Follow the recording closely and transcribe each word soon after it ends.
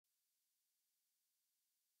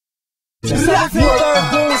Black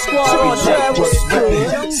Word, Goon Squad, Black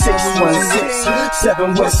Word, 616,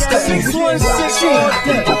 7 West Stepping. I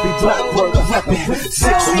be Black Word rapping,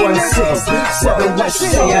 616, 7 West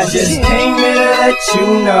Stepping. I just came here to let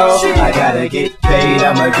you know I gotta get paid,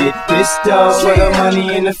 I'ma get this dough. For the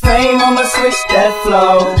money and the fame, I'ma switch that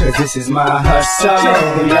flow. Cause this is my hustle,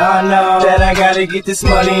 and y'all know that I gotta get this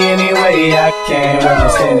money any way I can. I'm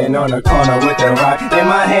just standing on the corner with a rock in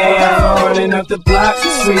my hand. I'm running up the block,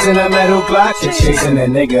 squeezing a metal Glock, and chasing a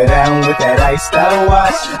nigga down with that iced out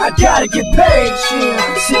watch. I gotta get paid,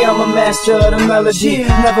 see I'm a master of the melody.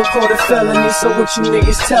 Never caught a felony, so what you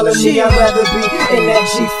niggas telling me? I'd rather be in that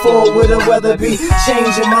G4 with a weather be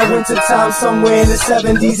changing my winter time somewhere in the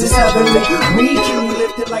 70s. It's heavenly. We can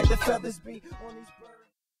lift it like the feathers be on these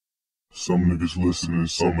birds. Some niggas listen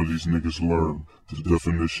and some of these niggas learn. The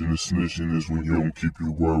definition of snitching is when you don't keep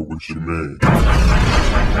your word with your man.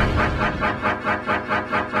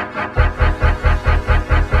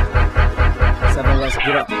 Let's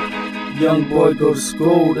get up. Young boy go to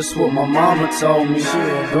school, that's what my mama told me.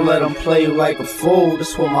 Don't let him play like a fool,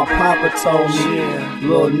 that's what my papa told me.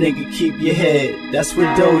 Little nigga, keep your head, that's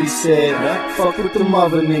what Dodie said. Fuck what the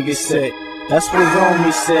mother niggas said, that's what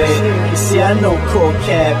Romy said. You see, I know Core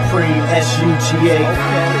Cab, Preem, SUGA,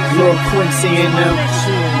 Lil Quincy and them,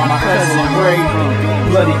 my cousin Ray,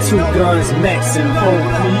 Bloody Two Guns, Max and Hope,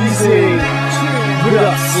 Easy. What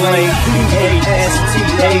up, Slay?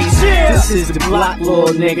 P-A-S-T-A. This is the block, little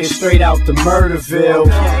nigga, straight out the Murderville.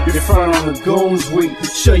 You're front on the Goons Week,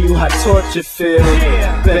 show you how torture feel.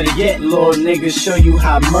 Better yet, little nigga, show you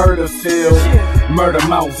how murder feel. Murder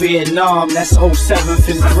Mount Vietnam, that's 07th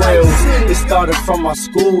and Thrills. It started from our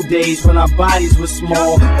school days when our bodies were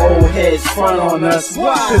small. Old heads front on us,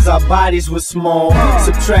 cause our bodies were small.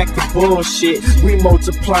 Subtract the bullshit, we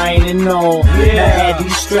multiplying and all. Now add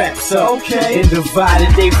these straps up, and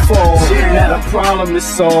divided they fall. Now the problem is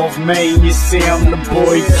solved, man. You see I'm the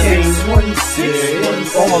boy king.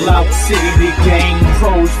 All out city, the game.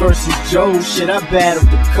 Pros versus Joe, shit, I battled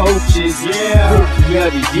the coaches. Rookie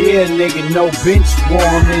of the year, nigga, no bench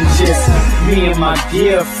warming. Just me and my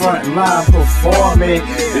gear, front line performing.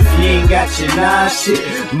 If you ain't got your nine shit,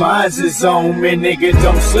 mine's is on me, nigga,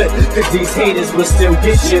 don't slip. Cause these haters will still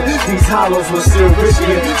get you. These hollows will still rip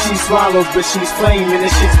you. She swallowed, but she's flaming.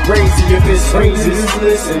 This shit's crazy if it's crazy.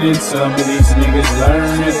 Listening, some of these niggas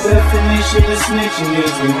learn the definition of snitching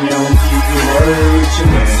is when you don't keep your word with your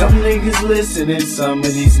man. Some niggas listening, some of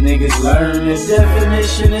these niggas learn the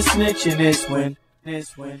definition of snitching is when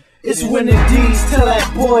it's when the D's tell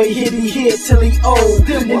that boy he'll be here till he old,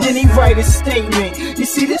 and then he write a statement. You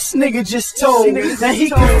see, this nigga just told. Now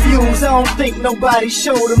he confused, I don't think nobody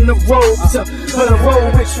showed him the road or the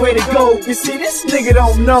road which way to go. You see, this nigga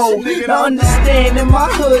don't know. I understand, in my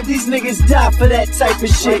hood, these niggas die for that type of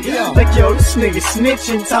shit. Like, yo, this nigga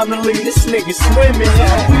snitching, time to leave this nigga swimming.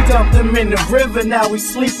 We dumped him in the river, now we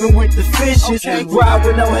sleeping with the fishes. Ride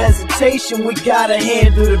with no hesitation, we gotta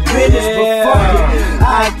handle the business. But fuck it,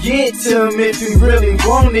 I get to him if he really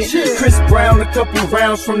want it. Chris Brown a couple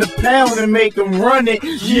rounds from the pound and make him run it.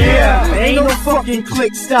 Ain't no fucking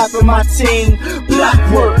click stopping my team. Block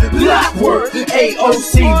work,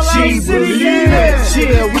 AOCG, believe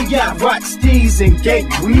it. We got Rock Steez and Gate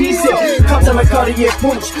Weezy. Come to my Cartier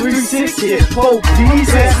Pooch, 360, Pope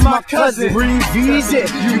D's. That's my cousin, Reeves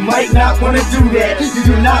it. You might not wanna do that. You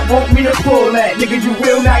do not want me to pull that. Nigga, you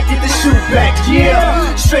will not get the shoot back.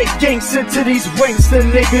 Straight gangster to these wankster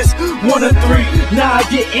niggas. 1 or 3, now I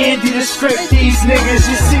get Andy to straight these niggas.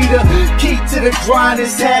 You see, the key to the grind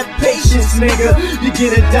is have patience, nigga. You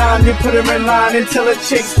get a dime, you put him in line until it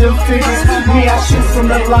checks them figures. Me, I shoot from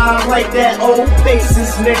the line like that old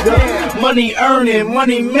Paces, nigga. Money earning,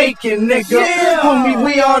 money making, nigga. Homie,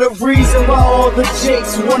 we are the reason why all the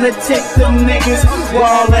jakes wanna take them niggas. Why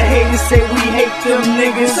all the haters say we hate them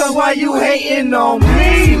niggas. So why you hating on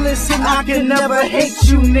me? Listen, I can never hate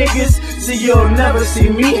you niggas. See, you'll never see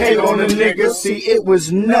me hate on a nigga. See, it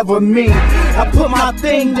was never me. I put my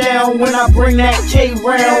thing down when I bring that K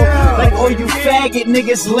round. Like all you faggot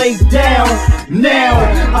niggas lay down. Now,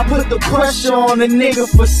 I put the pressure on a nigga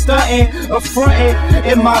for stunting or fronting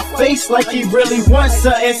in my face like he really wants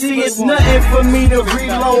something. See, it's nothing for me to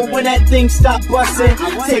reload when that thing stop busting.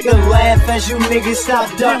 Take a laugh as you niggas stop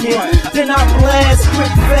ducking. Then I blast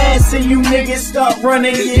quick fast and you niggas start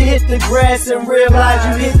running. You hit the grass and realize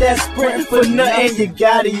you hit that sprint for nothing. You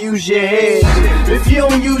gotta use your head. If you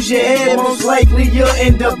don't use your head, most likely you'll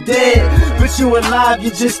end up dead. But you alive,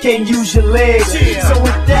 you just can't use your legs. So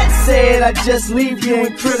with that said, I just leave you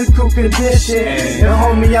in critical condition. And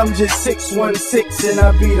homie, I'm just 616 and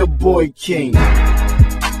I be the boy king. Yeah.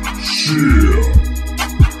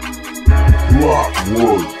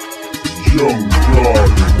 word. Young God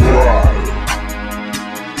ride.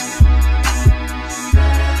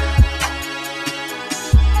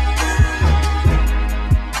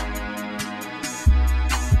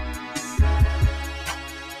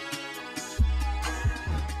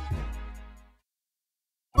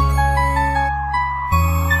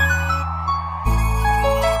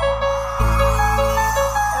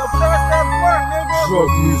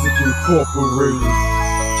 Drug Music Incorporated.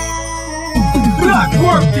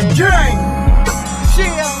 Blockwork the gang. Chill,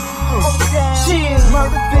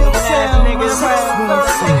 Murderville town, niggas.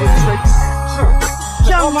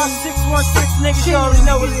 Y'all my 616 niggas, you already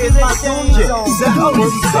know what it is. My doom zone.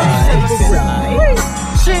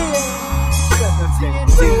 Chill.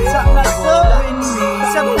 Top like love.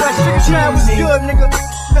 7 West Sugar Town was good, nigga.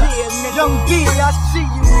 Young B, I see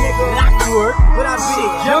you, nigga. Blockwork, but I be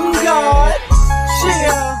Young God.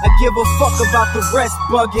 Chill. I give a fuck about the rest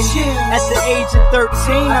bugging. At the age of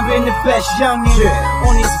 13, I've been the best youngin'.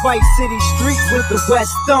 On these Vice City streets with the West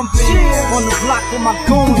thumping. On the block with my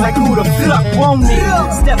goons, like who the fuck won't it?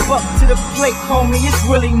 Step up to the plate, homie, it's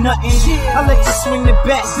really nothing. I let you swing the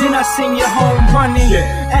bat, then I sing you home running.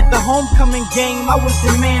 At the homecoming game, I was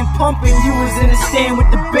the man pumping. You was in the stand with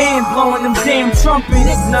the band blowing them damn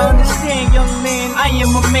trumpets. Now understand, young man, I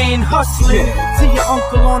am a man hustling. To your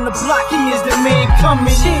uncle on the block, he is the man coming.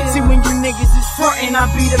 See, when you niggas is frontin', I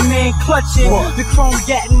be the man clutching. The chrome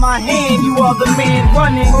gat in my hand, you are the man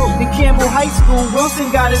running. In Campbell High School, Wilson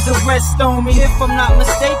got his arrest on me. If I'm not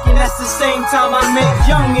mistaken, that's the same time I met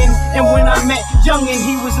Youngin'. And when I met Youngin',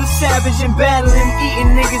 he was a savage and battling,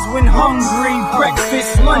 eating niggas when hungry.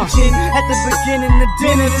 Breakfast, luncheon, at the beginning of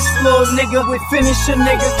dinner, this little nigga would finish a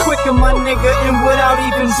nigga quicker, my nigga, and without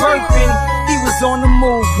even burping. He was on the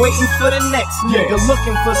move, waiting for the next nigga,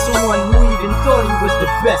 looking for someone who even thought he was the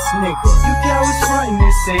best nigga. You cowards frontin'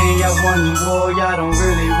 and saying y'all want war, y'all don't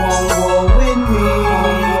really want war with me.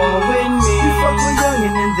 You fuck with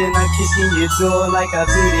Youngin' and then I kick in your door like I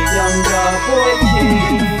be the Young God boy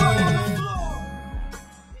king.